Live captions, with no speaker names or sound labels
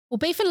Well,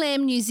 Beef and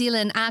Lamb New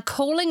Zealand are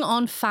calling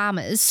on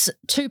farmers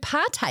to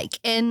partake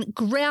in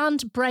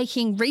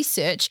groundbreaking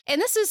research, and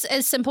this is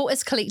as simple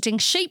as collecting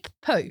sheep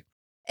poo.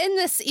 In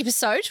this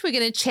episode, we're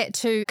going to chat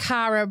to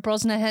Cara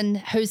Brosnahan,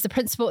 who's the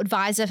Principal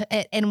Advisor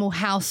at Animal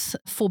Health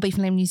for Beef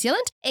and Lamb New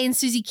Zealand, and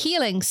Susie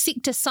Keeling,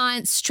 Sector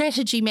Science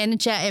Strategy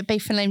Manager at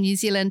Beef and Lamb New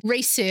Zealand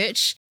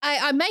Research.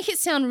 I make it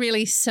sound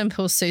really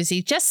simple,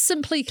 Susie, just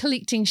simply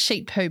collecting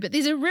sheep poo, but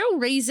there's a real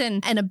reason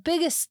and a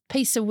biggest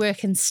piece of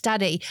work and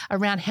study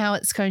around how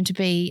it's going to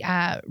be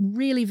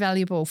really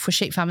valuable for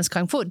sheep farmers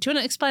going forward. Do you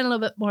want to explain a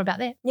little bit more about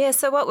that? Yeah,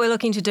 so what we're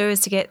looking to do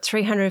is to get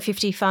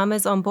 350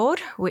 farmers on board,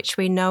 which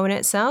we know in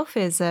itself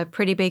is a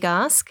pretty big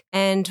ask.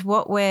 And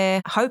what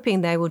we're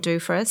hoping they will do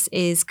for us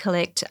is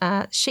collect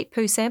sheep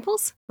poo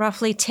samples,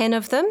 roughly 10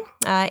 of them,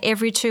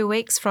 every 2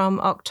 weeks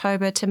from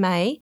October to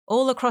May,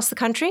 all across the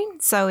country.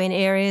 So in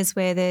areas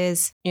where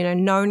there's,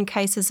 known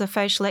cases of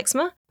facial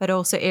eczema, but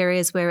also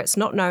areas where it's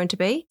not known to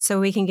be.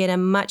 So we can get a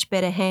much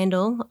better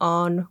handle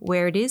on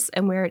where it is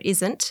and where it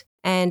isn't.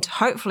 And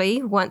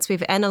hopefully, once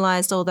we've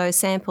analysed all those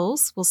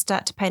samples, we'll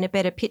start to paint a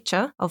better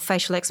picture of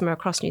facial eczema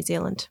across New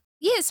Zealand.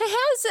 Yeah, so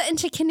how is it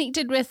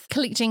interconnected with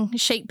collecting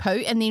sheep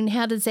poo, and then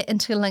how does that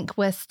interlink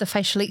with the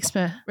facial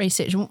eczema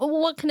research?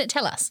 What can it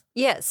tell us?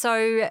 Yeah,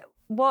 so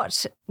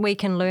what we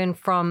can learn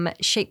from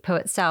sheep poo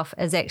itself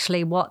is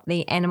actually what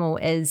the animal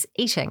is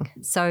eating.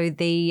 So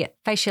the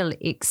facial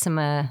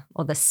eczema,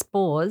 or the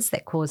spores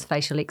that cause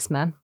facial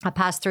eczema, are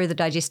passed through the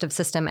digestive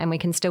system, and we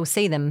can still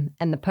see them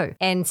in the poo.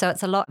 And so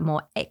it's a lot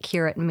more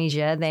accurate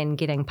measure than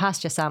getting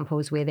pasture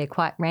samples where they're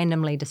quite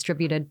randomly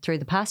distributed through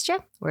the pasture.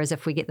 Whereas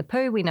if we get the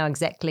poo, we know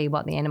exactly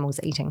what the animal's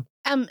eating.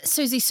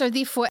 Susie, so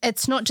therefore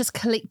it's not just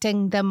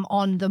collecting them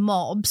on the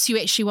mobs, you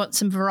actually want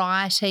some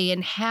variety.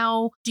 And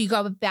how do you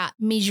go about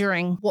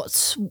measuring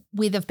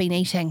where they've been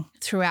eating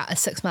throughout a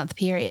 6-month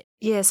period?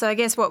 Yeah, so I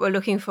guess what we're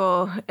looking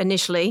for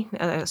initially,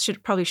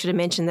 probably should have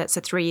mentioned that's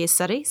a 3-year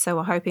study. So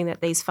we're hoping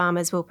that these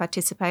farmers will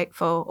participate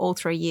for all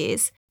 3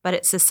 years. But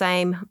it's the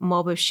same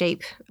mob of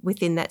sheep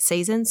within that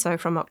season, so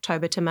from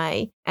October to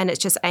May. And it's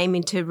just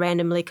aiming to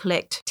randomly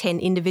collect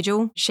 10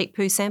 individual sheep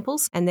poo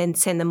samples and then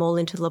send them all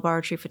into the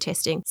laboratory for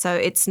testing. So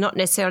it's not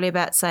necessarily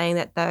about saying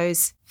that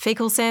those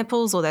fecal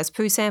samples or those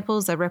poo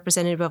samples are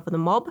representative of the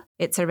mob.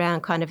 It's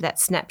around kind of that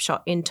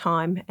snapshot in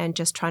time and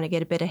just trying to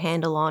get a better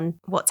handle on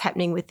what's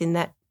happening within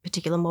that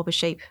particular mob of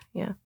sheep.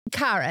 Yeah.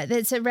 Cara,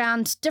 that's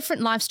around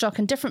different livestock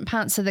in different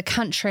parts of the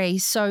country.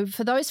 So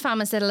for those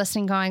farmers that are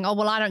listening going, oh,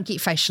 well, I don't get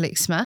facial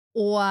eczema,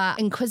 or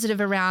inquisitive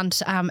around,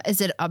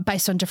 is it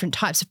based on different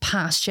types of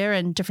pasture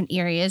and different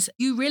areas?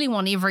 You really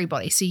want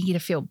everybody so you get a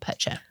field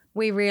picture.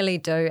 We really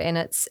do, and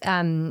it's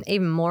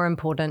even more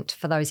important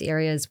for those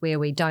areas where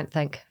we don't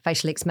think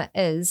facial eczema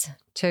is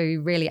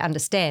to really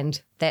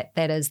understand that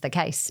that is the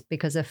case,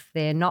 because if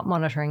they're not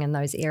monitoring in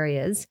those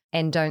areas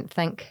and don't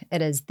think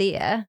it is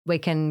there, we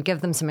can give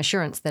them some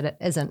assurance that it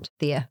isn't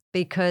there.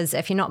 Because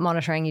if you're not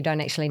monitoring, you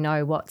don't actually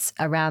know what's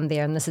around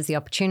there, and this is the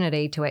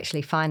opportunity to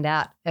actually find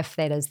out if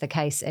that is the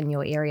case in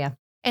your area.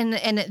 And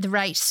at the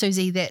rate,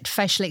 Susie, that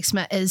facial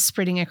eczema is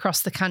spreading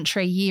across the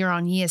country year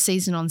on year,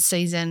 season on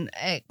season,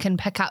 it can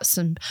pick up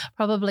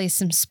probably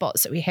some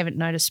spots that we haven't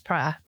noticed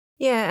prior.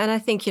 Yeah, and I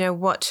think,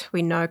 what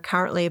we know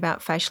currently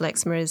about facial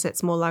eczema is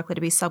it's more likely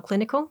to be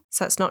subclinical.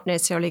 So it's not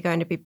necessarily going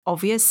to be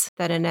obvious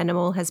that an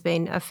animal has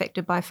been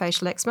affected by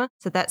facial eczema.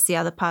 So that's the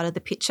other part of the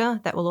picture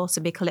that we'll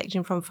also be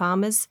collecting from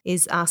farmers,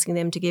 is asking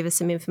them to give us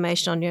some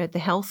information on, the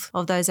health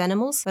of those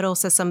animals, but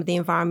also some of the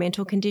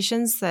environmental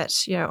conditions that,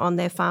 on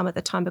their farm at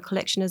the time of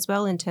collection as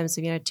well, in terms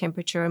of,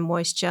 temperature and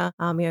moisture,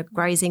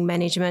 grazing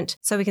management.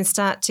 So we can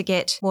start to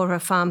get more of a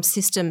farm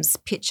systems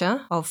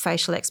picture of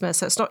facial eczema.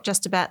 So it's not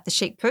just about the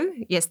sheep poo.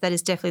 Yes, that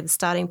is definitely the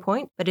starting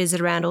point, but is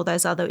it around all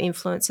those other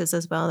influences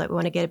as well that we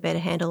want to get a better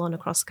handle on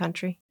across the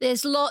country?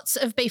 There's lots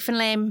of Beef and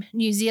Lamb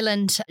New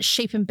Zealand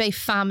sheep and beef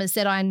farmers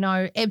that I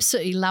know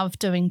absolutely love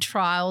doing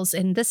trials,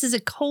 and this is a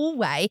cool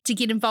way to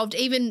get involved.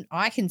 Even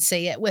I can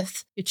see it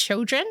with your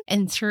children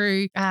and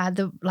through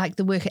the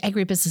work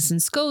agribusiness and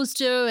schools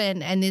do,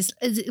 and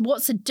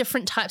what's the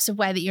different types of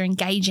way that you're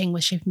engaging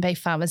with sheep and beef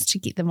farmers to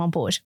get them on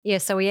board? Yeah,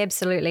 so we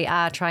absolutely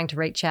are trying to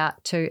reach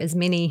out to as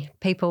many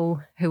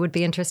people who would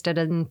be interested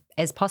in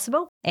as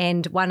possible.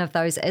 And one of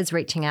those is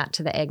reaching out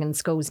to the Ag and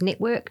Schools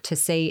Network to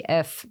see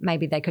if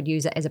maybe they could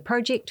use it as a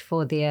project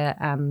for their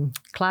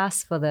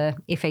class for the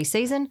FE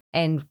season.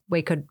 And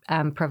we could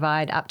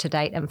provide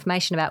up-to-date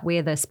information about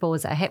where the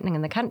spores are happening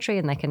in the country,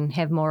 and they can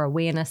have more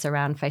awareness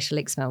around facial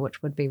eczema,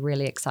 which would be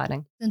really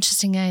exciting.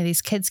 Interesting, eh?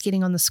 These kids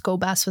getting on the school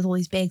bus with all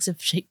these bags of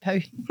sheep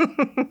poo.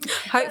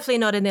 Hopefully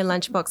not in their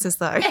lunch boxes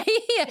though.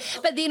 Yeah,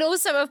 but then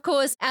also, of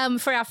course,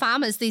 for our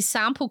farmers, these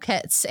sample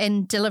kits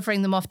and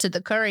delivering them off to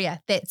the courier,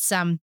 that's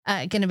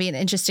going to be an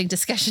interesting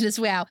discussion as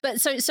well.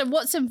 But so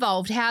what's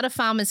involved? How do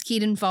farmers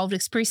get involved,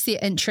 express their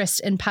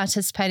interest in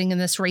participating in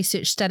this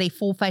research study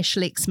for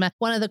facial eczema,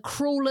 one of the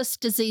cruelest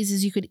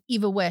diseases you could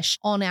ever wish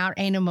on our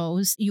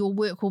animals? Your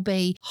work will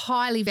be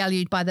highly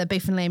valued by the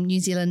Beef and Lamb New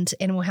Zealand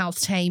Animal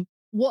Health team.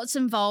 What's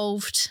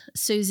involved,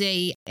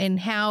 Susie, and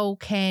how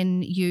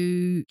can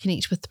you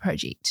connect with the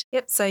project?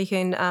 Yep, so you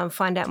can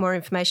find out more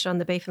information on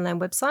the Beef and Lamb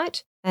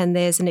website. And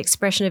there's an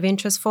expression of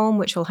interest form,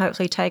 which will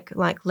hopefully take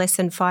like less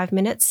than 5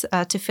 minutes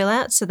to fill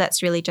out. So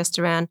that's really just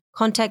around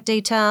contact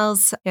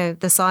details,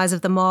 the size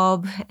of the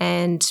mob,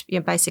 and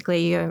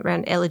basically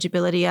around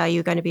eligibility. Are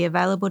you going to be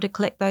available to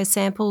collect those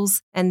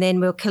samples? And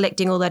then we're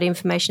collecting all that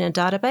information in a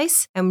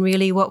database. And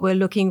really what we're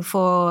looking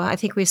for, I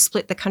think we've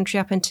split the country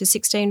up into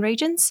 16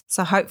 regions.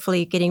 So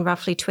hopefully getting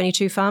roughly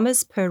 22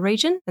 farmers per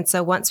region. And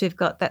so once we've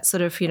got that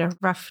sort of,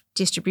 rough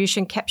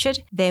distribution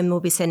captured, then we'll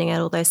be sending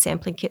out all those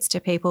sampling kits to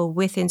people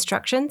with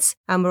instructions.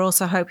 We're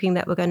also hoping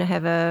that we're going to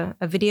have a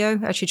video,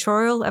 a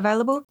tutorial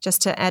available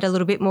just to add a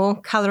little bit more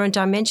colour and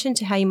dimension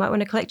to how you might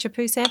want to collect your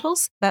poo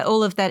samples. But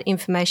all of that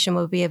information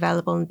will be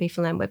available on the Beef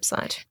and Lamb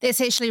website. That's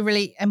actually a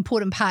really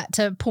important part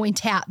to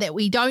point out, that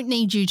we don't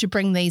need you to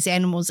bring these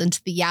animals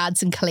into the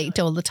yards and collect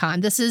all the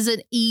time. This is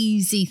an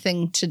easy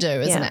thing to do,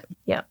 isn't it?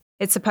 Yeah.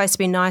 It's supposed to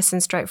be nice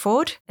and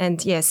straightforward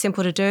and,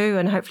 simple to do,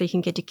 and hopefully you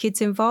can get your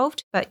kids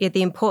involved. But,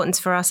 the importance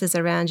for us is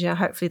around,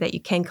 hopefully that you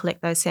can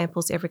collect those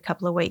samples every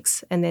couple of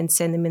weeks and then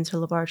send them into the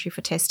laboratory for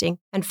testing.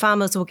 And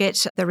farmers will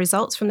get the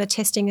results from the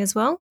testing as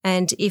well.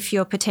 And if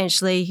you're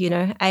potentially,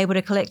 able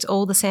to collect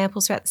all the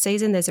samples throughout the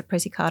season, there's a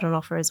Prezi card on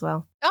offer as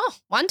well. Oh,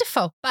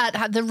 wonderful.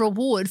 But the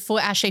reward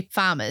for our sheep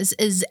farmers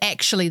is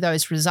actually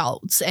those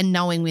results and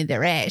knowing where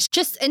they're at.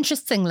 Just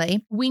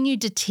interestingly, when you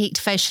detect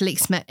facial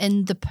eczema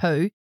in the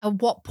poo, at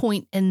what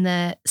point in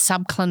the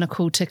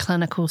subclinical to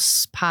clinical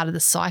part of the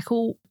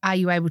cycle are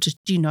you able to,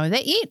 do you know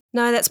that yet?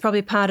 No, that's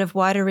probably part of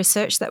wider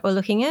research that we're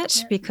looking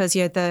at because,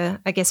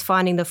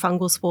 finding the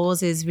fungal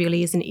spores is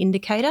an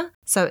indicator.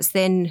 So it's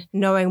then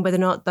knowing whether or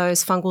not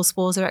those fungal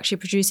spores are actually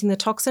producing the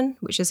toxin,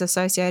 which is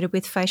associated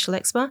with facial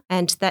eczema.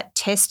 And that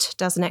test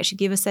doesn't actually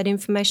give us that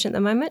information at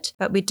the moment,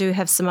 but we do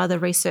have some other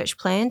research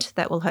planned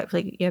that will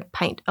hopefully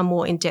paint a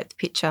more in-depth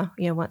picture,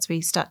 once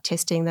we start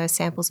testing those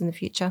samples in the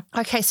future.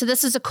 Okay, so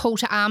this is a call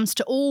to arms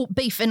to all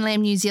Beef and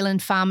Lamb New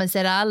Zealand farmers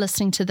that are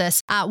listening to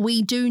this.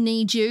 We do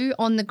need you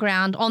on the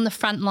ground, on the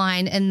front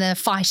line in the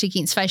fight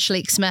against facial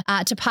eczema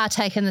to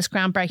partake in this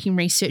groundbreaking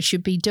research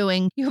you'll be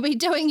doing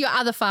your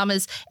other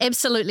farmers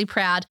absolutely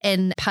proud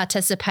in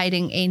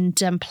participating,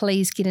 and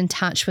please get in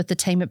touch with the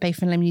team at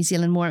Beef and Lamb New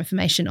Zealand. More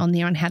information on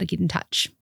there on how to get in touch.